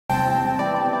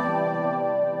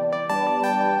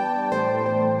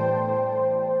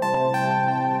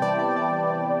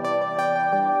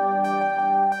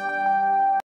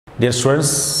Dear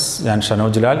students, I am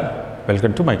SHANOJ LAL.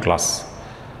 Welcome to my class.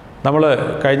 നമ്മൾ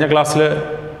കഴിഞ്ഞ ക്ലാസ്സിൽ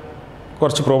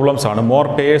കുറച്ച് പ്രോബ്ലംസ് ആണ് മോർ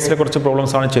പേയേഴ്സിലെ കുറച്ച്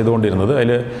പ്രോബ്ലംസ് ആണ് ചെയ്തുകൊണ്ടിരുന്നത്.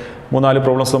 അതിൽ 3-4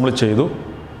 പ്രോബ്ലംസ് നമ്മൾ ചെയ്തു.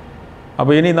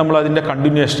 അപ്പോൾ ഇനി നമ്മൾ അതിൻ്റെ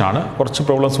കണ്ടിന്യൂവേഷൻ ആണ്. കുറച്ച്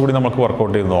പ്രോബ്ലംസ് കൂടി നമുക്ക്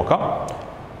വർക്കൗട്ട് ചെയ്ത് നോക്കാം.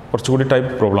 കുറച്ചുകൂടി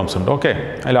ടൈപ്പ് പ്രോബ്ലംസ് ഉണ്ട്. ഓക്കെ,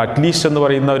 അതിൽ അറ്റ്ലീസ്റ്റ് എന്ന്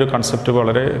പറയുന്ന ഒരു കൺസെപ്റ്റ്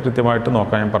വളരെ കൃത്യമായിട്ട്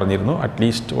നോക്കാൻ ഞാൻ പറഞ്ഞിരുന്നു.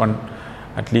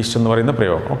 അറ്റ്ലീസ്റ്റ് എന്ന് പറയുന്ന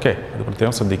പ്രയോഗം. ഓക്കെ, അത്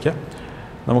പ്രത്യേകം ശ്രദ്ധിക്കുക.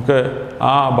 നമുക്ക്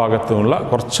ആ ഭാഗത്തു നിന്നുള്ള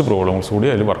കുറച്ച് പ്രോബ്ലംസ് കൂടി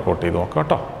അതിൽ വർക്കൗട്ട് ചെയ്ത് നോക്കാം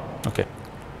കേട്ടോ. ഓക്കെ,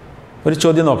 ഒരു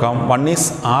ചോദ്യം നോക്കാം. One is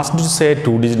asked to say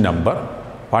 2-digit number.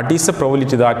 What is the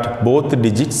probability that both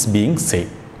digits being same?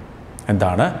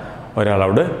 എന്താണ്?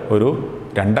 ഒരാളോട് ഒരു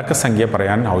രണ്ടക്ക സംഖ്യ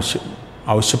പറയാൻ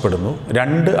ആവശ്യപ്പെടുന്നു.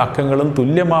 2 അക്കങ്ങളും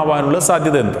തുല്യമാവാനുള്ള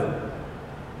സാധ്യത എന്ത്?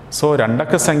 സോ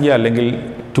രണ്ടക്ക സംഖ്യ അല്ലെങ്കിൽ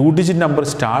 2-digit number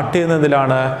start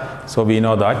ചെയ്യുന്നതിലാണ്. So we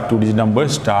know that 2-digit number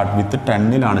start with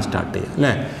 10 start ചെയ്യുക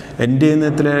അല്ലേ. എൻ്റെ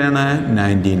എത്രയാണ്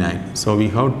 99. സോ വി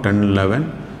ഹാവ് 10, 11,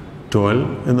 12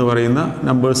 എന്ന് പറയുന്ന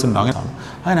നമ്പേഴ്സ് ഉണ്ട്.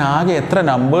 അങ്ങനെ ആകെ എത്ര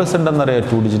numbers ഉണ്ടെന്നറിയാം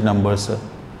 2-digit numbers?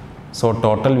 So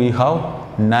total we have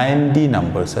 90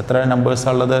 numbers. എത്ര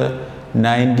നമ്പേഴ്സാണ് ഉള്ളത്?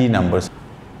 90 നമ്പേഴ്സ്.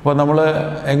 അപ്പോൾ നമ്മൾ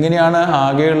എങ്ങനെയാണ്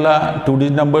ആകെയുള്ള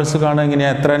 2-digit നമ്പേഴ്സ് കാണുക?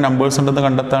 എങ്ങനെയാണ് എത്ര നമ്പേഴ്സ് ഉണ്ടെന്ന്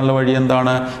കണ്ടെത്താനുള്ള വഴി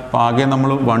എന്താണ്? അപ്പോൾ ആകെ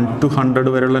നമ്മൾ 1 to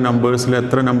 100 വരെയുള്ള നമ്പേഴ്സിൽ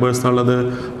എത്ര നമ്പേഴ്സാണുള്ളത്?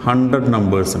 100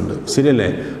 നമ്പേഴ്സ് ഉണ്ട്, ശരിയല്ലേ?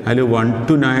 അതിൽ 1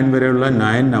 to 9 വരെയുള്ള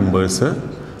 9 നമ്പേഴ്സ്,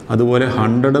 അതുപോലെ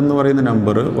 100 എന്ന് പറയുന്ന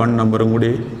നമ്പർ 1 നമ്പറും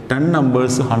കൂടി 10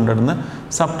 നമ്പേഴ്സ് 100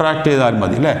 സബ്ട്രാക്ട് ചെയ്താൽ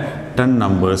മതി അല്ലേ. 10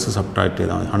 നമ്പേഴ്സ് സബ്ട്രാക്ട്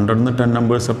ചെയ്താൽ മതി. 100 10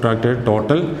 നമ്പേഴ്സ് സബ്ട്രാക്ട് ചെയ്ത്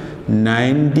ടോട്ടൽ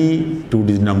 90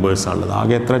 2-digit നമ്പേഴ്സാണ് ഉള്ളത്.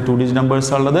 ആകെ എത്ര 2-digit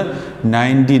നമ്പേഴ്സാണ് ഉള്ളത്?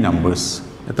 90 നമ്പേഴ്സ്.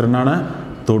 എത്ര എണ്ണമാണ്?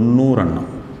 90 എണ്ണം.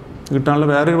 കിട്ടാനുള്ള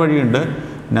വേറൊരു വഴിയുണ്ട്.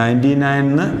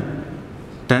 99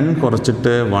 10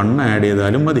 കുറച്ചിട്ട് 1 ആഡ്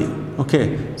ചെയ്താലും മതി. Okay,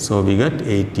 so we get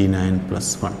 89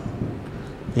 + 1.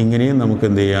 ഇങ്ങനെയും നമുക്ക്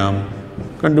എന്ത് ചെയ്യാം?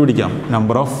 കണ്ടുപിടിക്കാം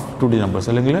നമ്പർ ഓഫ് 2-digit നമ്പേഴ്സ്,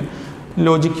 അല്ലെങ്കിൽ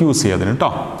ലോജിക് യൂസ് ചെയ്യാതിന് കേട്ടോ.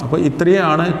 അപ്പോൾ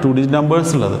ഇത്രയാണ് 2-digit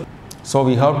നമ്പേഴ്സ് ഉള്ളത്. So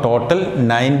we have total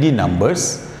 90 numbers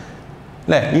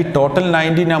അല്ലേ. ഈ ടോട്ടൽ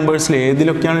 90 നമ്പേഴ്സിൽ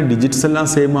ഏതിലൊക്കെയാണ് ഡിജിറ്റ്സ് എല്ലാം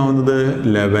സെയിം ആവുന്നത്?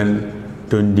 11,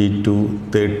 22,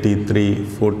 33,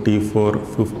 44,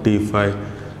 55,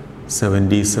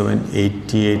 77,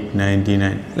 88,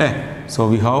 99 അല്ലേ. സോ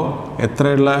വി ഹാവ് എത്ര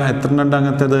ഉണ്ട്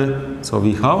അങ്ങനത്തേത്? So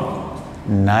we have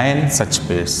 9 such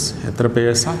pairs. എത്ര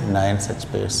പേഴ്സാണ്? 9 such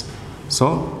pairs. So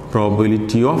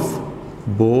probability of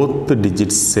both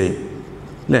digits same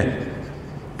അല്ലേ.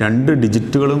 2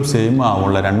 ഡിജിറ്റുകളും സെയിം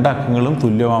ആവുള്ള, 2 അക്കങ്ങളും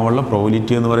തുല്യമാവുള്ള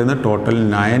പ്രോബിലിറ്റി എന്ന് പറയുന്നത് total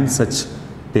 9 such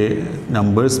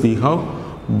numbers we have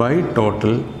by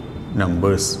total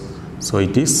numbers. So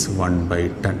it is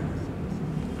 1/10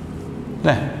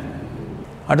 അല്ലേ.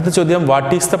 അടുത്ത ചോദ്യം,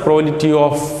 what is the probability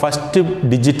of first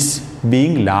digits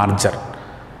being larger?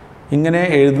 ഇങ്ങനെ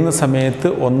എഴുതുന്ന സമയത്ത്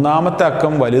ഒന്നാമത്തെ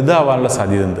അക്കം വലുതാവാനുള്ള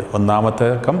സാധ്യത എന്ത്? ഒന്നാമത്തെ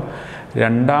അക്കം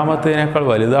രണ്ടാമത്തേനേക്കാൾ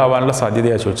വലുതാവാനുള്ള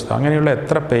സാധ്യതയാണ് ചോദിച്ചത്. അങ്ങനെയുള്ള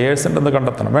എത്ര പേയേഴ്സ് ഉണ്ടെന്ന്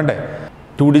കണ്ടെത്തണം വേണ്ടേ.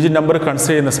 2-digit നമ്പർ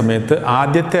കൺസിഡർ ചെയ്യുന്ന സമയത്ത്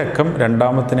ആദ്യത്തെ അക്കം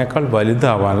രണ്ടാമത്തേനേക്കാൾ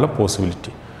വലുതാവാനുള്ള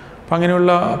പോസിബിലിറ്റി. അപ്പം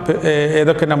അങ്ങനെയുള്ള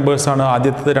ഏതൊക്കെ നമ്പേഴ്സാണ്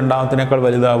ആദ്യത്തേത് രണ്ടാമത്തേനേക്കാൾ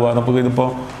വലുതാവുക? നമുക്ക്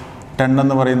ഇതിപ്പോൾ 10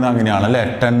 എന്ന് പറയുന്നത് അങ്ങനെയാണ് അല്ലേ.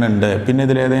 10 ഉണ്ട്. പിന്നെ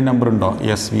ഇതിൽ ഏതെങ്കിലും നമ്പർ ഉണ്ടോ?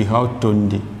 യെസ്, വി ഹാവ്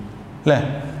 20 അല്ലേ.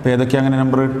 അപ്പോൾ ഏതൊക്കെയാണ് അങ്ങനെ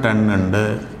നമ്പർ? 10 ഉണ്ട്,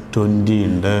 20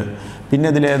 ഉണ്ട്. പിന്നെ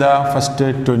ഇതിലേതാ? ഫസ്റ്റ്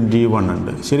 21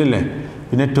 ഉണ്ട്, ശരിയല്ലേ.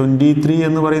 പിന്നെ 23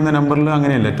 എന്ന് പറയുന്ന നമ്പറിൽ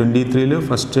അങ്ങനെയല്ല. 23ൽ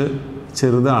ഫസ്റ്റ്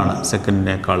ചെറുതാണ്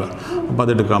സെക്കൻഡിനേക്കാൾ, അപ്പോൾ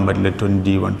അതെടുക്കാൻ പറ്റില്ല.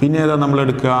 21. പിന്നെ ഏതാ നമ്മൾ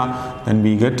എടുക്കുക? ദെൻ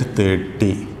വി ഗെറ്റ്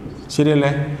 30,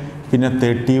 ശരിയല്ലേ. പിന്നെ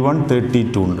 31,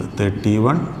 32 ഉണ്ട്.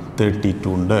 31,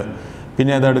 32 ഉണ്ട്.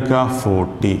 പിന്നെ ഏതാ എടുക്കുക?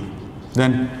 40.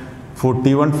 ദെൻ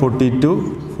 41, 42,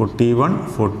 41,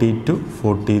 42,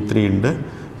 43 ഉണ്ട്.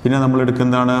 പിന്നെ നമ്മൾ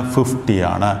എടുക്കുന്നതാണ് 50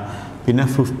 ആണ്. പിന്നെ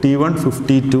 51,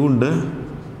 52 ഉണ്ട്,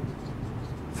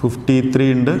 53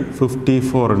 ഉണ്ട്,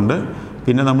 54 ഉണ്ട്.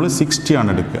 പിന്നെ നമ്മൾ 60 ആണ്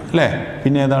എടുക്കുക അല്ലേ.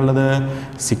 പിന്നെ ഏതാ ഉള്ളത്?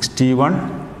 61,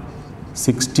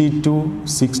 62,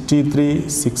 63,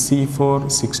 64,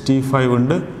 65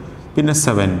 ഉണ്ട്. പിന്നെ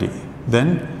 70. ദെൻ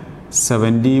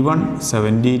 71,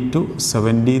 72,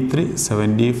 73,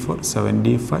 74,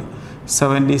 75,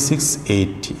 76,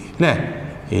 80 അല്ലേ.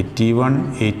 81,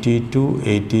 82,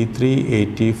 83,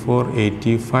 84,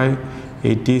 85,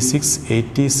 86,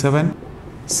 87,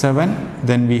 7.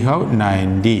 Then we have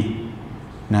 90,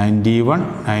 91,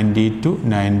 92,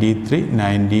 93,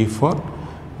 94,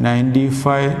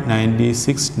 95,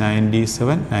 96,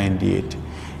 97, 98.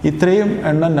 ഇത്രയും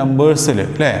എണ്ണം നമ്പേഴ്സിൽ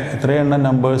അല്ലേ. ഇത്രയും എണ്ണം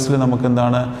നമ്പേഴ്സിൽ നമുക്ക്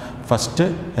എന്താണ്? ഫസ്റ്റ്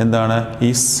എന്താണ്?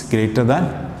 Is greater than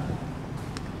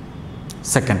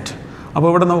second. അപ്പോൾ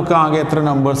ഇവിടെ നമുക്ക് ആകെ എത്ര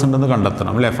നമ്പേഴ്സ് ഉണ്ടെന്ന്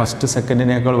കണ്ടെത്തണം അല്ലേ. First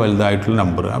സെക്കൻഡിനേക്കാൾ വലുതായിട്ടുള്ള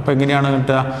number. അപ്പോൾ എങ്ങനെയാണ്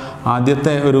കിട്ടുക?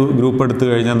 ആദ്യത്തെ ഒരു ഗ്രൂപ്പ് എടുത്തു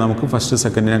കഴിഞ്ഞാൽ നമുക്ക് ഫസ്റ്റ്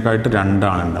സെക്കൻഡിനേക്കായിട്ട് 2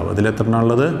 ആണ് ഉണ്ടാവുക. അതിൽ എത്ര എണ്ണം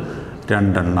ഉള്ളത്?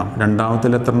 2 എണ്ണം.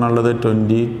 രണ്ടാമത്തിൽ എത്ര എണ്ണം ഉള്ളത്?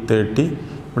 20, 30,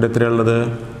 ഇവിടെ എത്രയുള്ളത്?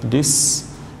 It is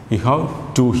we have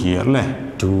 2 here അല്ലേ?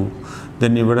 2.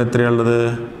 ദെൻ ഇവിടെ എത്രയുള്ളത്?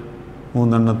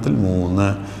 3 എണ്ണത്തിൽ 3.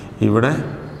 ഇവിടെ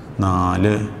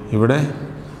 4. ഇവിടെ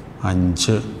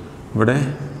 5. ഇവിടെ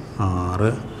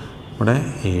 6. ഇവിടെ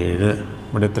 7.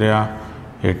 ഇവിടെ എത്രയാ?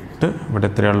 8. ഇവിടെ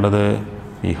എത്രയുള്ളത്?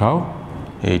 We have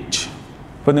 8.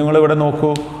 ഇപ്പോൾ നിങ്ങളിവിടെ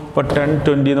നോക്കൂ. ഇപ്പോൾ 10,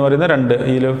 20 എന്ന് പറയുന്ന 2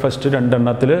 ഇതിൽ ഫസ്റ്റ് 2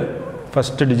 എണ്ണത്തിൽ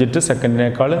ഫസ്റ്റ് ഡിജിറ്റ്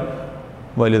സെക്കൻഡിനേക്കാൾ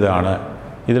വലുതാണ്.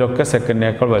 ഇതിലൊക്കെ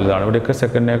സെക്കൻഡിനേക്കാൾ വലുതാണ്. ഇവിടെയൊക്കെ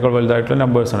സെക്കൻഡിനേക്കാൾ വലുതായിട്ടുള്ള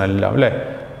നമ്പേഴ്സാണ് എല്ലാം അല്ലേ?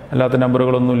 അല്ലാത്ത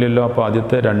നമ്പറുകളൊന്നും ഇല്ലല്ലോ. അപ്പോൾ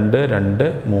ആദ്യത്തെ 2, 2,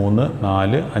 3,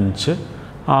 4, 5, 6,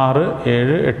 7,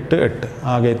 8, 8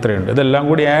 ആകെ ഇത്രയുണ്ട്. ഇതെല്ലാം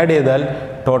കൂടി ആഡ് ചെയ്താൽ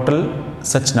ടോട്ടൽ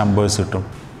സച്ച് നമ്പേഴ്സ് കിട്ടും.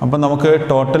 അപ്പം നമുക്ക്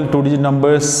total 2 digit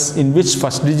numbers in which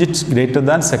first digit greater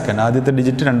than second, ആദ്യത്തെ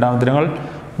ഡിജിറ്റ് രണ്ടാമത്തിനേക്കാൾ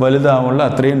വലുതാവുള്ള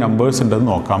അത്രയും നമ്പേഴ്സ് ഉണ്ടെന്ന്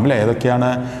നോക്കാം അല്ലേ? ഏതൊക്കെയാണ്?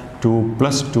 2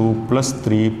 + 2 +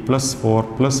 3 + 4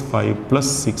 + 5 +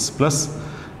 6 +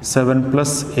 7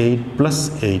 + 8 +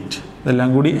 8 ഇതെല്ലാം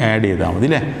കൂടി ആഡ് ചെയ്താൽ മതി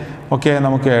അല്ലേ? ഓക്കെ,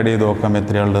 നമുക്ക് ആഡ് ചെയ്ത് നോക്കാം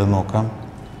എത്രയുള്ളതെന്ന് നോക്കാം.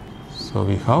 So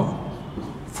we have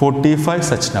 45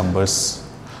 such numbers.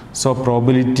 So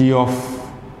probability of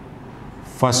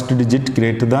first digit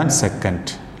greater than second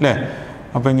അല്ലേ?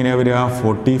 അപ്പോൾ എങ്ങനെയാണ് വരിക?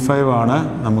 45 ആണ്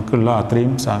നമുക്കുള്ള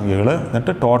അത്രയും സംഖ്യകൾ.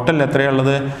 എന്നിട്ട് ടോട്ടൽ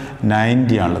എത്രയാണുള്ളത്?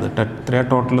 90 ആണുള്ളത്. എത്രയാണ്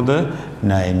ടോട്ടൽ? ഇത്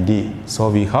 90. So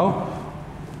we have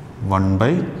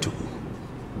 1/2.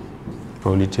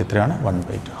 പ്രോബിലിറ്റി എത്രയാണ്?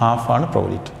 1/2. ഹാഫ് ആണ്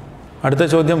പ്രോബിലിറ്റി. അടുത്ത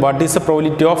ചോദ്യം, what is the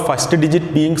probability of first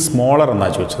digit being smaller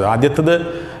എന്നാണ് ചോദിച്ചത്. ആദ്യത്തേത്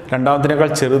രണ്ടാമത്തിനേക്കാൾ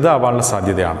ചെറുതാവാനുള്ള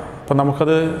സാധ്യതയാണ്. അപ്പോൾ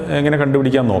നമുക്കത് എങ്ങനെ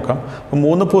കണ്ടുപിടിക്കാൻ നോക്കാം. അപ്പോൾ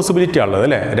 3 പോസിബിലിറ്റി ഉള്ളത്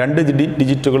അല്ലേ? 2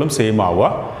 ഡിജിറ്റുകളും സെയിം ആവുക.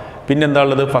 പിന്നെ എന്താ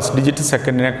ഉള്ളത്? First digit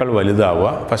സെക്കൻഡിനേക്കാൾ വലുതാവുക,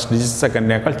 first digit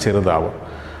സെക്കൻഡിനേക്കാൾ ചെറുതാവുക.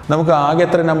 നമുക്ക് ആകെ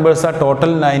എത്ര നമ്പേഴ്സാണ്?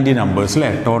 ടോട്ടൽ 90 നമ്പേഴ്സ്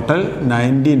അല്ലേ? ടോട്ടൽ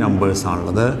 90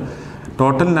 നമ്പേഴ്സാണുള്ളത്.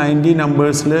 ടോട്ടൽ 90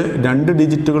 നമ്പേഴ്സിൽ 2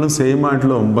 ഡിജിറ്റുകളും സെയിം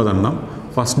ആയിട്ടുള്ള 9 എണ്ണം,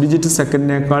 ഫസ്റ്റ് ഡിജിറ്റ്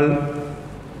സെക്കൻഡിനേക്കാൾ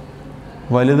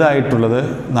വലുതായിട്ടുള്ളത്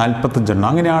 45 എണ്ണം.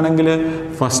 അങ്ങനെയാണെങ്കിൽ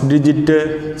ഫസ്റ്റ് ഡിജിറ്റ്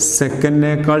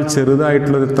സെക്കൻഡിനേക്കാൾ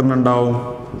ചെറുതായിട്ടുള്ളത് എത്ര എണ്ണം ഉണ്ടാവും?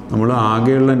 നമ്മൾ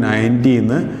ആകെയുള്ള 90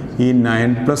 നിന്ന് ഈ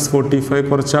 9 + 45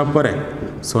 കുറച്ചാൽ പോരെ?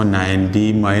 സോ 90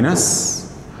 -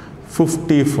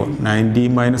 54. 90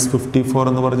 - 54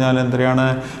 എന്ന് പറഞ്ഞാൽ എത്രയാണ്?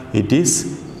 It is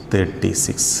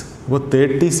 36. അപ്പോൾ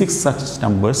 36 such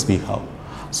numbers we have.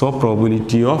 So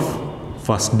probability of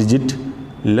first digit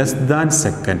less than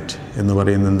second എന്ന്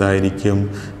പറയുന്നത് എന്തായിരിക്കും?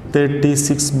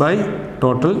 36 by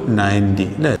ടോട്ടൽ 90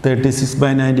 അല്ലേ?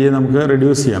 36/90 നമുക്ക്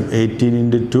റെഡ്യൂസ് ചെയ്യാം. 18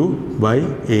 × 2 by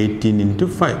 18 ×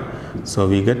 5. So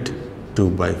we get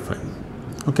 2/5.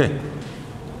 Okay,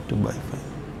 2/5.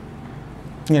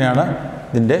 ഇങ്ങനെയാണ്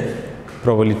ഇതിൻ്റെ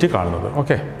പ്രോബിലിറ്റി കാണുന്നത്.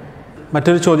 ഓക്കെ,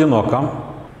 മറ്റൊരു ചോദ്യം നോക്കാം.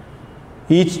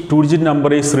 Each 2 digit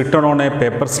number is written on a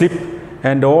paper slip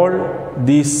and all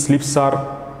these slips are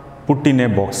put in a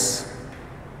box.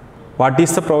 What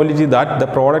is the probability that the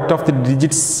product of the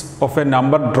digits of a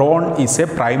number drawn is a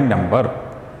prime number?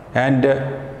 And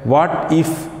what if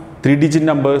 3 digit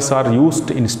numbers are used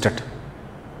instead?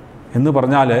 എന്ന്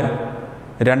പറഞ്ഞാൽ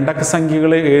 2 അക്ക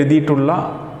സംഖ്യകൾ എഴുതിയിട്ടുള്ള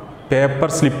paper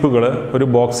സ്ലിപ്പുകൾ ഒരു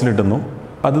ബോക്സിലിടുന്നു.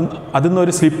 അതിൽ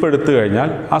നിന്നൊരു slip എടുത്തു കഴിഞ്ഞാൽ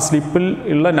ആ സ്ലിപ്പിൽ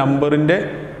ഉള്ള നമ്പറിൻ്റെ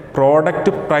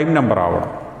പ്രോഡക്റ്റ് പ്രൈം നമ്പർ ആവണം.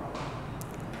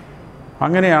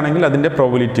 അങ്ങനെയാണെങ്കിൽ അതിൻ്റെ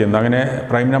പ്രോബിലിറ്റി എന്ത്? അങ്ങനെ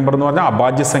പ്രൈം നമ്പർ എന്ന് പറഞ്ഞാൽ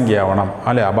അഭാജ്യസംഖ്യ ആവണം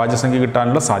അല്ലേ? അഭാജ്യസംഖ്യ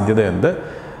കിട്ടാനുള്ള സാധ്യത എന്ത്?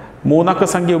 3 അക്ക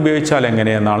സംഖ്യ ഉപയോഗിച്ചാൽ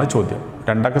എങ്ങനെയെന്നാണ് ചോദ്യം.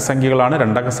 2 അക്ക സംഖ്യകളാണ്.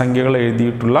 2 അക്ക സംഖ്യകൾ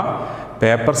എഴുതിയിട്ടുള്ള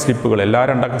പേപ്പർ സ്ലിപ്പുകൾ, എല്ലാ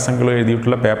 2 അക്ക സംഖ്യകളും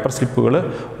എഴുതിയിട്ടുള്ള പേപ്പർ സ്ലിപ്പുകൾ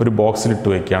ഒരു ബോക്സിലിട്ട്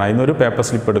വയ്ക്കുകയാണ്. അതിനൊരു പേപ്പർ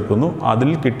സ്ലിപ്പ് എടുക്കുന്നു.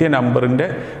 അതിൽ കിട്ടിയ നമ്പറിൻ്റെ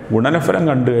ഗുണനഫലം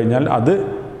കണ്ടു കഴിഞ്ഞാൽ അത്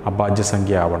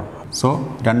അഭാജ്യസംഖ്യ ആവണം. സോ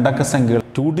 2 അക്ക സംഖ്യകൾ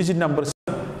 2 ഡിജിറ്റ് നമ്പേഴ്സ്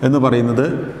എന്ന് പറയുന്നത്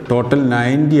ടോട്ടൽ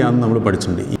 90 ആണെന്ന് നമ്മൾ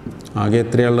പഠിച്ചിട്ടുണ്ട്. ആകെ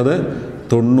എത്രയുള്ളത്?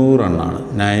 90 എണ്ണമാണ്.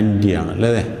 90 ആണ്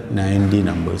അല്ലേ? 90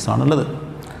 നമ്പേഴ്സാണുള്ളത്.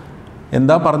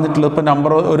 എന്താ പറഞ്ഞിട്ടുള്ളത്?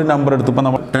 ഇപ്പോൾ ഒരു നമ്പർ എടുത്തു. ഇപ്പോൾ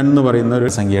നമ്മൾ 10 എന്ന് പറയുന്ന ഒരു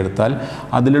സംഖ്യ എടുത്താൽ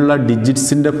അതിലുള്ള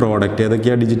ഡിജിറ്റ്സിൻ്റെ പ്രോഡക്റ്റ്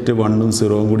ഏതൊക്കെയാണ്? ഡിജിറ്റ് 1ഉം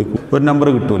 0ഉം കൂടി ഒരു നമ്പർ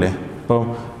കിട്ടൂലേ? ഇപ്പോൾ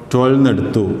 12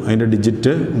 എടുത്തു, അതിൻ്റെ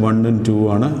ഡിജിറ്റ് 1ഉം 2ഉം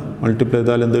ആണ്. മൾട്ടിപ്ലൈ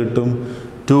ചെയ്താൽ എന്ത് കിട്ടും?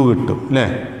 2 കിട്ടും അല്ലേ?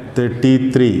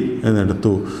 33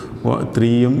 എന്നെടുത്തു,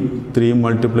 3ഉം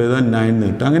മൾട്ടിപ്ലൈ ചെയ്താൽ 9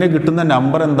 കിട്ടും. അങ്ങനെ കിട്ടുന്ന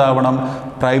നമ്പർ എന്താവണം?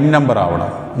 പ്രൈം നമ്പർ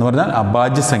ആവണം. എന്ന് പറഞ്ഞാൽ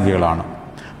അഭാജ്യ സംഖ്യകളാണ്.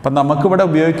 അപ്പം നമുക്കിവിടെ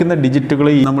ഉപയോഗിക്കുന്ന ഡിജിറ്റുകൾ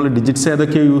നമ്മൾ ഡിജിറ്റ്സ്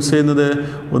ഏതൊക്കെയാണ് യൂസ് ചെയ്യുന്നത്?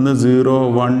 ഒന്ന് 0,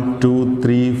 1, 2,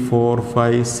 3, 4,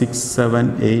 5, 6, 7,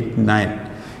 8, 9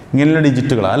 ഇങ്ങനെയുള്ള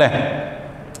ഡിജിറ്റുകളാണ് അല്ലേ?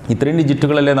 ഇത്രയും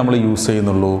ഡിജിറ്റുകളല്ലേ നമ്മൾ യൂസ്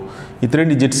ചെയ്യുന്നുള്ളൂ. ഇത്രയും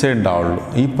ഡിജിറ്റ്സേ ഉണ്ടാവുള്ളൂ.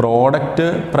 ഈ പ്രോഡക്റ്റ്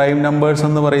പ്രൈം നമ്പേഴ്സ്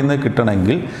എന്ന് പറയുന്നത്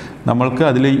കിട്ടണമെങ്കിൽ നമ്മൾക്ക്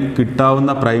അതിൽ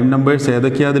കിട്ടാവുന്ന പ്രൈം നമ്പേഴ്സ്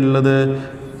ഏതൊക്കെയാണ് അതിലുള്ളത്?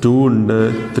 2 ഉണ്ട്,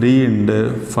 3 ഉണ്ട്,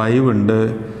 5 ഉണ്ട്,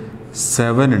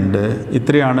 7 ഉണ്ട്.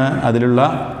 ഇത്രയാണ് അതിലുള്ള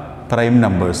പ്രൈം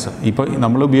നമ്പേഴ്സ്. ഇപ്പോൾ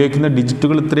നമ്മൾ ഉപയോഗിക്കുന്ന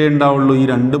ഡിജിറ്റുകൾ ഇത്രയേ ഉണ്ടാവുള്ളൂ. ഈ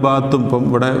രണ്ട് ഭാഗത്തും ഇപ്പം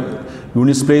ഇവിടെ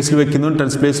യൂണിറ്റ് പ്ലേസിൽ വെക്കുന്നതും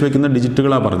ടെൻസ് പ്ലേസിൽ വെക്കുന്ന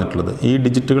ഡിജിറ്റുകളാണ് പറഞ്ഞിട്ടുള്ളത്. ഈ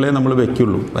ഡിജിറ്റുകളെ നമ്മൾ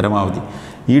വെക്കുള്ളൂ പരമാവധി.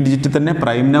 ഈ ഡിജിറ്റ് തന്നെ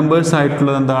പ്രൈം നമ്പേഴ്സ്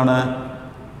ആയിട്ടുള്ളത് എന്താണ്?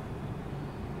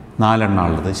 4 എണ്ണം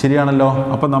ഉള്ളത്. ശരിയാണല്ലോ.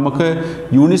 അപ്പോൾ നമുക്ക്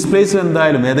യൂണിറ്റ് പ്ലേസിൽ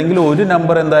എന്തായാലും ഏതെങ്കിലും ഒരു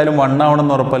നമ്പർ എന്തായാലും 1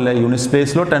 ആവണമെന്ന് ഉറപ്പല്ല. യൂണിറ്റ്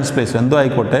പ്ലേസിലോ ടെൻസ് പ്ലേസിലോ എന്തോ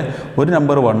ആയിക്കോട്ടെ, ഒരു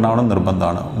നമ്പർ 1 ആവണം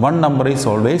നിർബന്ധമാണ്. 1 നമ്പർ ഈസ്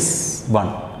ഓൾവേസ് 1.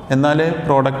 എന്നാലേ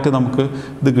പ്രോഡക്റ്റ് നമുക്ക്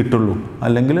ഇത് കിട്ടുള്ളൂ.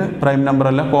 അല്ലെങ്കിൽ പ്രൈം നമ്പർ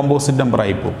അല്ല, കോമ്പോസിറ്റ് നമ്പർ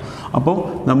ആയിപ്പോവും. അപ്പോൾ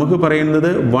നമുക്ക് പറയുന്നത്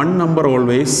 1 നമ്പർ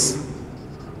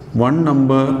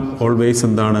ഓൾവേസ്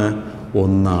എന്താണ്?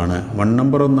 1 ആണ്. 1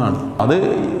 നമ്പർ 1 ആണ്. അത്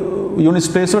യൂണിറ്റ്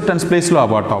പ്ലേസിലോ ടെൻസ് പ്ലേസിലോ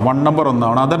ആവാം കേട്ടോ. 1 നമ്പർ 1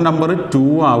 ആവണം. അതർ നമ്പർ 2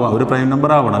 ആവാം. ഒരു പ്രൈം നമ്പർ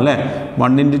ആവണം അല്ലേ.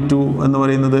 1 × 2 എന്ന്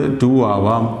പറയുന്നത് 2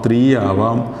 ആവാം, 3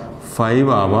 ആവാം, 5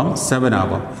 ആവാം, 7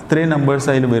 ആവാം. ഇത്രയും നമ്പേഴ്സ്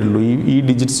അതിൽ വരുള്ളൂ. ഈ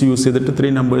ഡിജിറ്റ്സ് യൂസ് ചെയ്തിട്ട്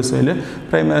 3 നമ്പേഴ്സ് അതിൽ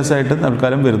പ്രൈമേഴ്സ് ആയിട്ട്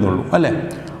തൽക്കാലം വരുന്നുള്ളൂ അല്ലേ.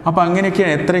 അപ്പോൾ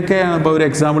അങ്ങനെയൊക്കെയാണ്. എത്രയൊക്കെയാണ്? ഇപ്പോൾ ഒരു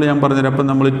എക്സാമ്പിൾ ഞാൻ പറഞ്ഞുതരാം. അപ്പോൾ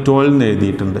നമ്മൾ 12 എന്ന്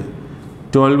എഴുതിയിട്ടുണ്ട്.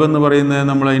 12 എന്ന് പറയുന്നത്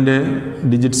നമ്മളതിൻ്റെ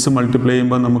ഡിജിറ്റ്സ് മൾട്ടിപ്ലൈ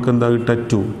ചെയ്യുമ്പോൾ നമുക്ക് എന്താ കിട്ടുക?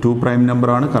 2 പ്രൈം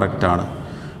നമ്പറാണ്, കറക്റ്റാണ്.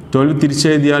 12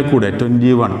 തിരിച്ചെഴുതിയാൽ കൂടെ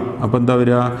 21. അപ്പോൾ എന്താ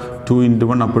വരിക? 2 ×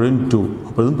 1 അപ്പോഴും 2.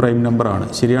 അപ്പോഴും പ്രൈം നമ്പറാണ്.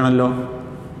 ശരിയാണല്ലോ.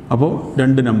 അപ്പോൾ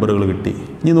 2 നമ്പറുകൾ കിട്ടി.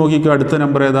 ഇനി നോക്കിക്കോ അടുത്ത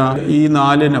നമ്പർ ഏതാ? ഈ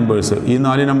 4 നമ്പേഴ്സ്. ഈ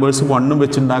 4 നമ്പേഴ്സ് 1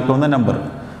 വെച്ചുണ്ടാക്കാവുന്ന നമ്പർ.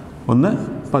 ഒന്ന്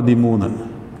 13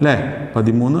 അല്ലേ.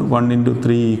 13 1 ×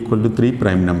 3 = 3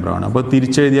 പ്രൈം നമ്പറാണ്. അപ്പോൾ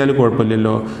തിരിച്ചെഴുതിയാൽ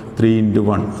കുഴപ്പമില്ലല്ലോ. 3 ×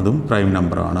 1 അതും പ്രൈം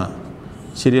നമ്പറാണ്.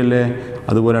 ശരിയല്ലേ.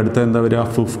 അതുപോലെ അടുത്ത എന്താ വരിക?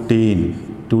 15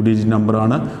 2 ഡിജിറ്റ്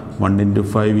നമ്പറാണ്. 1 ×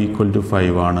 5 =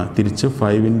 5 ആണ്. തിരിച്ച്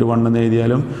 5 × 1 എന്ന്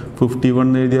എഴുതിയാലും 51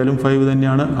 എന്ന് എഴുതിയാലും 5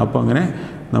 തന്നെയാണ്. അപ്പോൾ അങ്ങനെ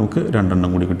നമുക്ക് 2 എണ്ണം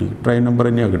കൂടി കിട്ടി. പ്രൈം നമ്പർ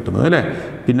തന്നെയാണ് കിട്ടുന്നത് അല്ലേ.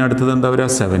 പിന്നെ അടുത്തത് എന്താ വരിക?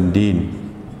 17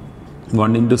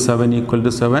 1 × 7 =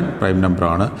 7 പ്രൈം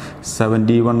നമ്പറാണ്.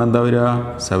 71 എന്താ വരിക?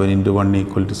 7 × 1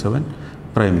 = 7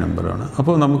 പ്രൈം നമ്പറാണ്.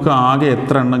 അപ്പോൾ നമുക്ക് ആകെ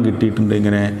എത്ര എണ്ണം കിട്ടിയിട്ടുണ്ട്?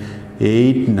 ഇങ്ങനെ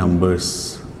 8 നമ്പേഴ്സ്.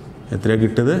 എത്രയാണ്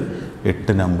കിട്ടിയത്?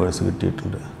 8 നമ്പേഴ്സ്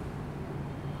കിട്ടിയിട്ടുണ്ട്.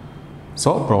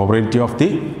 So probability of the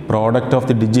product of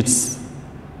the digits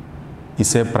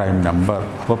is a prime number.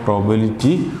 അപ്പോൾ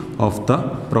probability of the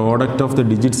product of the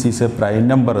digits is a prime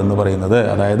number എന്ന് പറയുന്നത്,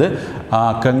 അതായത് ആ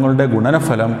അക്കങ്ങളുടെ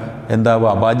ഗുണനഫലം എന്താവുക?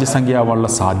 അഭാജ്യസംഖ്യ ആവാനുള്ള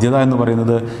സാധ്യത എന്ന്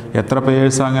പറയുന്നത്. എത്ര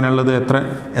പേഴ്സ് അങ്ങനെയുള്ളത്?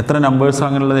 എത്ര നമ്പേഴ്സ്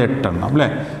അങ്ങനെയുള്ളത്? 8 എണ്ണം അല്ലേ.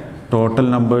 ടോട്ടൽ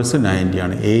നമ്പേഴ്സ് 90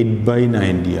 ആണ്.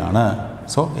 8/90 ആണ്.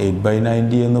 സോ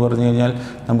 8/90 എന്ന് പറഞ്ഞു കഴിഞ്ഞാൽ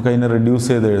നമുക്കതിനെ റെഡ്യൂസ്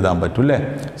ചെയ്ത് എഴുതാൻ പറ്റും അല്ലേ.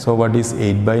 So what is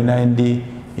 8/90?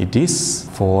 It is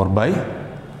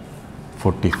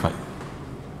 4/45.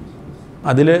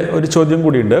 അതിൽ ഒരു ചോദ്യം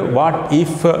കൂടിയുണ്ട്. What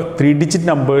if 3 digit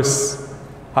numbers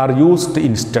are used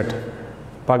instead?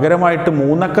 പകരമായിട്ട്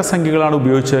 3 അക്ക സംഖ്യകളാണ്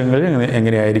ഉപയോഗിച്ചതെങ്കിൽ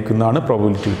എങ്ങനെയായിരിക്കും എന്നാണ്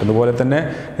പ്രോബബിലിറ്റി കിട്ടുന്നത്. അതുപോലെ തന്നെ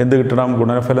എന്ത് കിട്ടണം?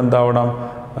 ഗുണനഫലം എന്താവണം?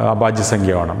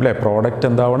 അഭാജ്യസംഖ്യ ആവണം അല്ലേ. Product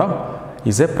എന്താവണം?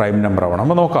 Is A prime number ആവണം.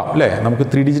 അപ്പോൾ നോക്കാം അല്ലേ. നമുക്ക്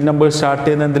 3 ഡിജിറ്റ് നമ്പേഴ്സ് സ്റ്റാർട്ട്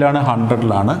ചെയ്യുന്നത് എന്തിലാണ്?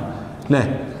 100ലാണ് അല്ലേ.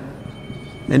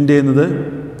 എൻഡ് ചെയ്യുന്നത്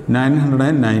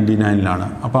 999ലാണ്.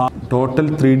 അപ്പോൾ ടോട്ടൽ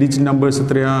 3 ഡിജിറ്റ് നമ്പേഴ്സ്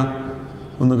എത്രയാ?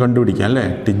 ഒന്ന് കണ്ടുപിടിക്കാം അല്ലേ.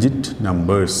 Digit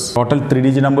numbers total 3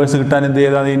 digit numbers കിട്ടാൻ എന്ത്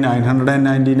ചെയ്താൽ ഈ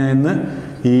 999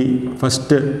 ഈ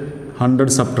ഫസ്റ്റ് 100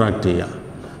 സബ്ട്രാക്ട് ചെയ്യുക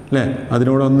അല്ലേ.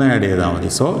 അതിനോട് ഒന്ന് ആഡ് ചെയ്താൽ മതി.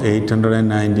 So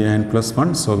 899 +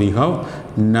 1. So we have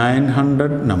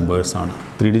 900 numbers ആണ്.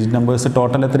 3 ഡിജിറ്റ് നമ്പേഴ്സ്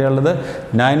ടോട്ടൽ എത്രയുള്ളത്?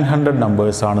 900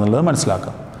 നമ്പേഴ്സ് ആണെന്നുള്ളത്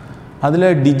മനസ്സിലാക്കാം. അതിലെ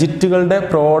ഡിജിറ്റുകളുടെ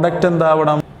പ്രോഡക്റ്റ്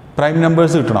എന്താവണം? പ്രൈം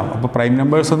നമ്പേഴ്സ് കിട്ടണം. അപ്പോൾ പ്രൈം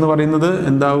നമ്പേഴ്സ് എന്ന് പറയുന്നത്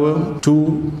എന്താവും? 2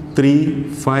 3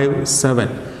 5 7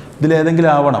 ഇതിലേതെങ്കിലും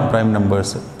ആവണം പ്രൈം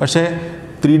നമ്പേഴ്സ്. പക്ഷേ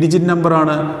 3 ഡിജിറ്റ്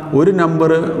നമ്പറാണ്. ഒരു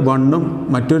നമ്പർ 1ഉം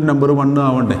മറ്റൊരു നമ്പർ 1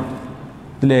 ആവണ്ടേ.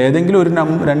 ഇതിലേതെങ്കിലും ഒരു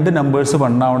 2 നമ്പേഴ്സ്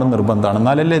 1 ആവണം നിർബന്ധമാണ്.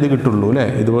 എന്നാലല്ലേ ഇത് കിട്ടുള്ളൂ അല്ലേ.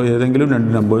 ഇതുപോലെ ഏതെങ്കിലും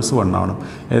 2 നമ്പേഴ്സ് 1 ആവണം.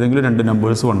 ഏതെങ്കിലും 2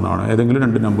 നമ്പേഴ്സ് 1 ആവണം. ഏതെങ്കിലും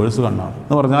 2 നമ്പേഴ്സ് 1 ആവണം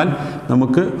എന്ന് പറഞ്ഞാൽ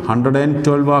നമുക്ക്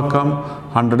 112 ആക്കാം,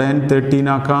 113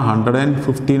 ആക്കാം,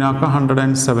 115 ആക്കാം,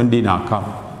 117 ആക്കാം.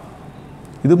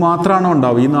 ഇത് മാത്രമാണോ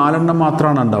ഉണ്ടാവുക? ഈ 4 എണ്ണം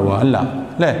മാത്രമാണ് ഉണ്ടാവുക? അല്ല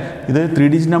അല്ലേ. ഇത് 3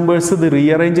 ഡിജിറ്റ് നമ്പേഴ്സ് ഇത്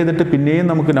റീഅറേഞ്ച് ചെയ്തിട്ട് പിന്നെയും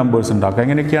നമുക്ക് നമ്പേഴ്സ് ഉണ്ടാക്കാം.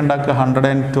 എങ്ങനെയൊക്കെയാണ് ഉണ്ടാക്കുക?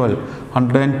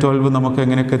 112 നമുക്ക്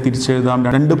എങ്ങനെയൊക്കെ തിരിച്ചെഴുതാം?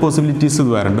 2 പോസിബിലിറ്റീസ്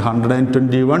ഇത് വരുന്നുണ്ട്.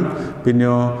 121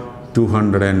 പിന്നെയോ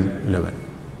 211.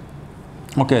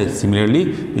 Okay. Similarly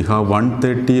we have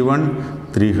 131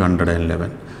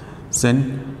 311. Then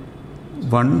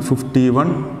 151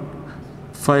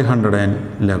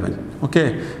 511. Okay.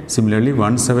 Similarly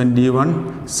 171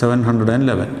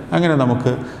 711. അങ്ങനെ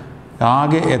നമുക്ക്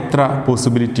ആകെ എത്ര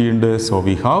പോസിബിലിറ്റി ഉണ്ട്? സോ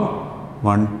വി ഹാവ്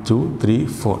 1 2 3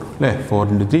 4 അല്ലേ. 4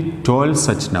 × 3 12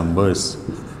 such numbers.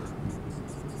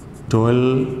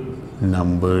 12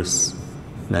 numbers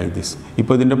like this.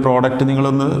 ഇപ്പോൾ ഇതിൻ്റെ പ്രോഡക്റ്റ്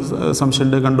നിങ്ങളൊന്ന് സംശയം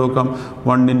കണ്ടു നോക്കാം.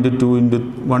 1 × 2 ×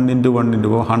 1 × 1 ×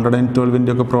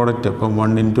 112ൻ്റെ ഒക്കെ പ്രോഡക്റ്റ്. അപ്പം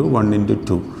 1 × 1 ×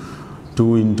 2 2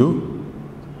 ×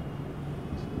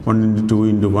 1 into 2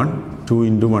 into 1, 2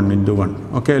 into 1 into 1.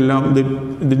 Okay, എല്ലാം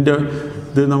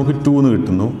ഇത് നമുക്ക് 2 എന്ന്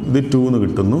കിട്ടുന്നു, ഇത് 2 എന്ന്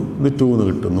കിട്ടുന്നു, ഇത് 2 എന്ന്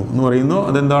കിട്ടുന്നു എന്ന് പറയുന്നു.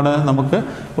 അതെന്താണ്? നമുക്ക്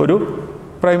ഒരു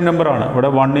പ്രൈം നമ്പറാണ്. ഇവിടെ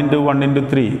 1 into 1 into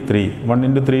 3, 3, 1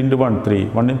 into 3 into 1, 3,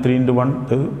 1 into 3 into 1,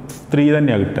 ഇത് 3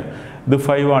 തന്നെയാണ് കിട്ടുക. ഇത്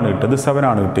 5 ആണ് കിട്ടുക, ഇത് 7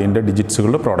 ആണ് കിട്ടുക, ഇതിൻ്റെ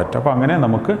ഡിജിറ്റ്സുകളുടെ പ്രോഡക്റ്റ്. അപ്പോൾ അങ്ങനെ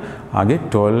നമുക്ക് ആകെ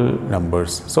 12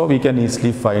 numbers. So we can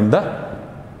easily find the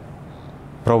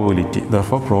probability.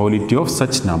 Therefore probability of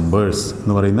such numbers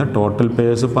എന്ന് പറയുന്ന ടോട്ടൽ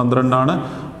പേഴ്സ് 12 ആണ്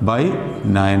ബൈ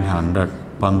 900.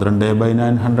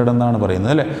 12/900 എന്നാണ്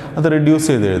പറയുന്നത് അല്ലേ. അത് റെഡ്യൂസ്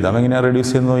ചെയ്ത് എഴുതാം. എങ്ങനെയാണ്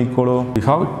റെഡ്യൂസ് ചെയ്ത് നോക്കിക്കോളൂ. വി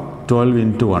ഹാവ് 12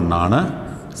 into 1 ആണ്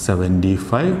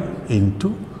 75 into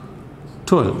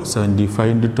 12. 75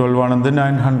 into 12 ആണെന്ത്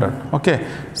 900. Okay,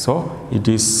 so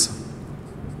it is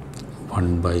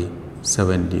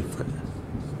 1/75.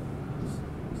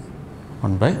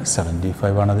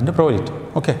 1/75 ആണ് അതിൻ്റെ പ്രോബിലിറ്റി.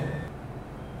 ഓക്കെ,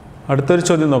 അടുത്തൊരു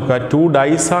ചോദ്യം നോക്കുക. 2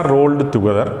 dice are rolled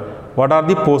together. What are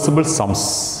the possible sums?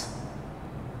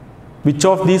 Which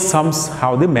of these sums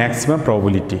have the maximum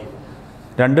probability?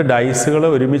 2 ഡൈസുകൾ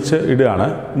ഒരുമിച്ച് ഇടുകയാണ്,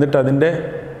 എന്നിട്ട് അതിൻ്റെ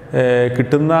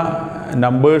കിട്ടുന്ന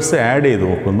നമ്പേഴ്സ് ആഡ് ചെയ്ത്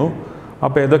നോക്കുന്നു.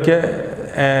 അപ്പോൾ ഏതൊക്കെ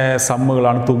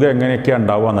സമ്മുകളാണ്, തുക എങ്ങനെയൊക്കെയാണ്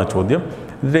ഉണ്ടാവുക എന്ന ചോദ്യം.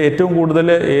 ഇതിൽ ഏറ്റവും കൂടുതൽ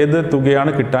ഏത്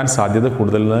തുകയാണ് കിട്ടാൻ സാധ്യത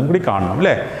കൂടുതൽ എന്നും കൂടി കാണണം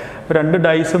അല്ലേ. അപ്പോൾ 2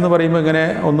 ഡൈസ് എന്ന് പറയുമ്പോൾ ഇങ്ങനെ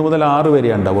 1 മുതൽ 6 വരെ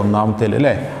ഉണ്ടാവും ഒന്നാമത്തേൽ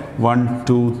അല്ലേ. 1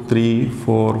 2 3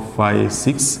 4 5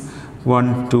 6, 1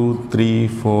 2 3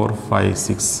 4 5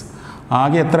 6.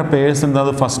 ആകെ എത്ര പേഴ്സ് ഉണ്ട്?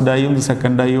 അത് ഫസ്റ്റ് ഡൈയും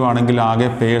സെക്കൻഡ് ഡൈയും ആണെങ്കിൽ ആകെ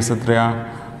പേഴ്സ് എത്രയാണ്?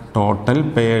 ടോട്ടൽ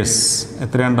പേഴ്സ്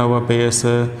എത്രയാണ് ഉണ്ടാവുക?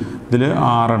 പേഴ്സ് ഇതിൽ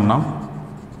 6 എണ്ണം,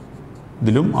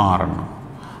 ഇതിലും 6 എണ്ണം.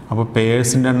 അപ്പോൾ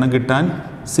പേഴ്സിൻ്റെ എണ്ണം കിട്ടാൻ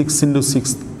 6 into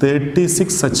 6,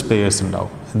 36 സച്ച് പേഴ്സ്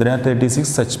ഉണ്ടാവും. എന്തിനാണ് 36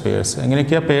 സച്ച് പേഴ്സ്?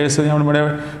 എങ്ങനെയൊക്കെയാണ് പേഴ്സ് നമ്മളിവിടെ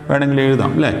വേണമെങ്കിൽ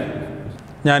എഴുതാം അല്ലേ.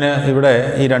 ഞാൻ ഇവിടെ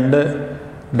ഈ 2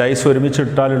 ഡൈസ് ഒരുമിച്ച്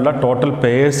ഇട്ടാലുള്ള ടോട്ടൽ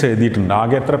പേഴ്സ് എഴുതിയിട്ടുണ്ട്.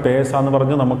 ആകെ എത്ര പേഴ്സാണെന്ന്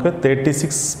പറഞ്ഞ് നമുക്ക്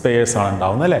 36 പേഴ്സാണ്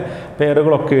ഉണ്ടാവുന്നത് അല്ലേ.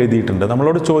 പേരുകളൊക്കെ എഴുതിയിട്ടുണ്ട്.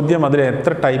 നമ്മളോട് ചോദ്യം അതിൽ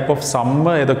എത്ര ടൈപ്പ് ഓഫ്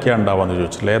സമ്മ് ഏതൊക്കെയാണ് ഉണ്ടാവുകയെന്ന്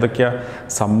ചോദിച്ചിട്ടില്ല. ഏതൊക്കെയാണ്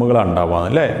സമ്മുകളാണ് ഉണ്ടാവുക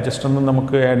അല്ലേ. ജസ്റ്റ് ഒന്ന്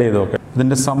നമുക്ക് ആഡ് ചെയ്ത് നോക്കാം.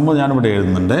 ഇതിൻ്റെ സമ്മ് ഞാനിവിടെ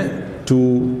എഴുതുന്നുണ്ട്. 2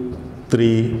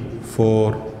 3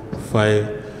 4 5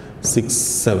 6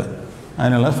 7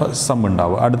 അതിനുള്ള സമ്മ്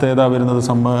ഉണ്ടാവുക. അടുത്ത ഏതാ വരുന്നത്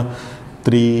സമ്മ്?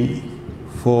 3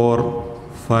 4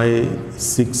 5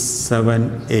 6 7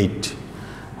 8.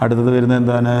 അടുത്തത് വരുന്നത്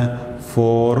എന്താണ്?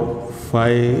 4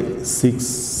 5 6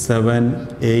 7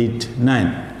 8 9.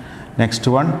 Next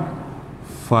one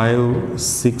 5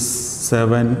 6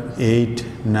 7 8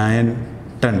 9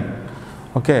 10.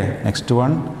 Okay, next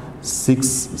one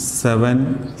 6 7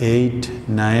 8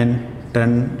 9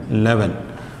 10 11.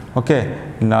 Okay,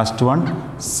 last one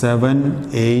 7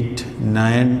 8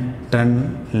 9 10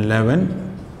 11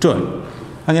 12.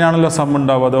 അങ്ങനെയാണല്ലോ സം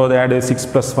ഉണ്ടാവുക. അതോ അത് ആഡ് 6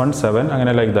 + 1 7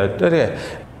 അങ്ങനെ ലൈക്ക് ദാറ്റ്. ഓക്കെ,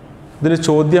 ഇതിൽ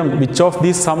ചോദ്യം വിച്ച് ഓഫ്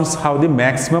ദീസ് സംസ് ഹാവ് ദി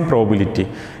മാക്സിമം പ്രോബിലിറ്റി.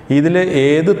 ഇതിൽ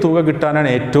ഏത് തുക കിട്ടാനാണ്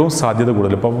ഏറ്റവും സാധ്യത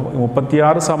കൂടുതൽ? ഇപ്പം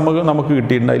 36 സമ്മുകൾ നമുക്ക്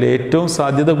കിട്ടിയിട്ടുണ്ട്. അതിൽ ഏറ്റവും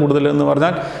സാധ്യത കൂടുതൽ എന്ന്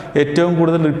പറഞ്ഞാൽ ഏറ്റവും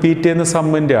കൂടുതൽ റിപ്പീറ്റ് ചെയ്യുന്ന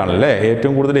സമ്മിൻ്റെ ആണല്ലേ.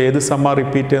 ഏറ്റവും കൂടുതൽ ഏത് സമ്മാണ്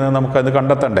റിപ്പീറ്റ് ചെയ്യുന്നത് നമുക്കത്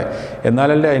കണ്ടെത്തണ്ടേ,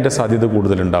 എന്നാലല്ലേ അതിൻ്റെ സാധ്യത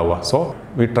കൂടുതൽ ഉണ്ടാവുക. So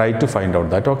we try to find out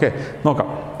that. Okay,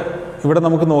 നോക്കാം. ഇവിടെ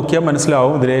നമുക്ക് നോക്കിയാൽ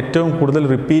മനസ്സിലാവും ഇതിൽ ഏറ്റവും കൂടുതൽ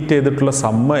റിപ്പീറ്റ് ചെയ്തിട്ടുള്ള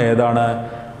സമ്മ് ഏതാണ്?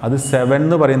 അത് 7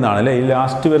 എന്ന് പറയുന്നതാണ് അല്ലേ. ഈ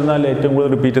ലാസ്റ്റ് വരുന്നതല്ലേ ഏറ്റവും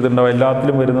കൂടുതൽ റിപ്പീറ്റ് ചെയ്തിട്ടുണ്ടാവും.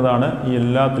 എല്ലാത്തിലും വരുന്നതാണ്. ഈ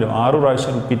എല്ലാത്തിലും 6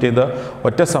 പ്രാവശ്യം റിപ്പീറ്റ് ചെയ്ത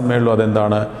ഒറ്റ സമ്മയുള്ളൂ.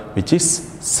 അതെന്താണ്? Which is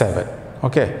 7.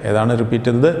 ഓക്കെ, ഏതാണ് റിപ്പീറ്റ്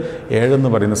ചെയ്തത്? 7 എന്ന്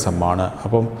പറയുന്ന സമ്മാണ്.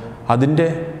 അപ്പം അതിൻ്റെ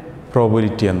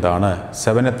പ്രോബിലിറ്റി എന്താണ്?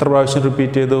 7 എത്ര പ്രാവശ്യം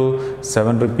റിപ്പീറ്റ് ചെയ്തു?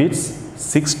 7 repeats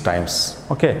 6 times.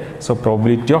 Okay, so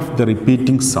probability of the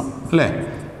repeating some അല്ലേ.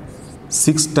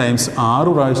 6 times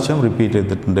 6 പ്രാവശ്യം റിപ്പീറ്റ്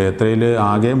ചെയ്തിട്ടുണ്ട്. എത്രയിൽ?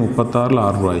 ആകെ 36-ൽ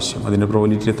 6 പ്രാവശ്യം. അതിൻ്റെ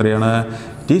പ്രോബിലിറ്റി എത്രയാണ്?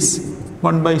 It is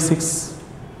 1/6.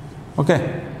 ഓക്കെ,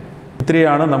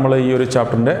 ഇത്രയാണ് നമ്മൾ ഈ ഒരു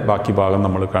ചാപ്റ്ററിൻ്റെ ബാക്കി ഭാഗം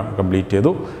നമ്മൾ കംപ്ലീറ്റ്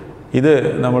ചെയ്തു. ഇത്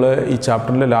നമ്മൾ ഈ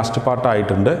ചാപ്റ്ററിൻ്റെ ലാസ്റ്റ്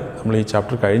പാർട്ടായിട്ടുണ്ട്. നമ്മൾ ഈ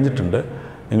ചാപ്റ്റർ കഴിഞ്ഞിട്ടുണ്ട്.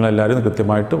 നിങ്ങളെല്ലാവരും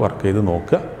കൃത്യമായിട്ട് വർക്ക് ചെയ്ത്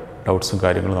നോക്കുക. ഡൗട്ട്സും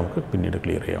കാര്യങ്ങളും നമുക്ക് പിന്നീട്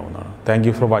ക്ലിയർ ചെയ്യാവുന്നതാണ്. Thank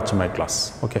you for watching my class.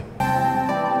 Okay.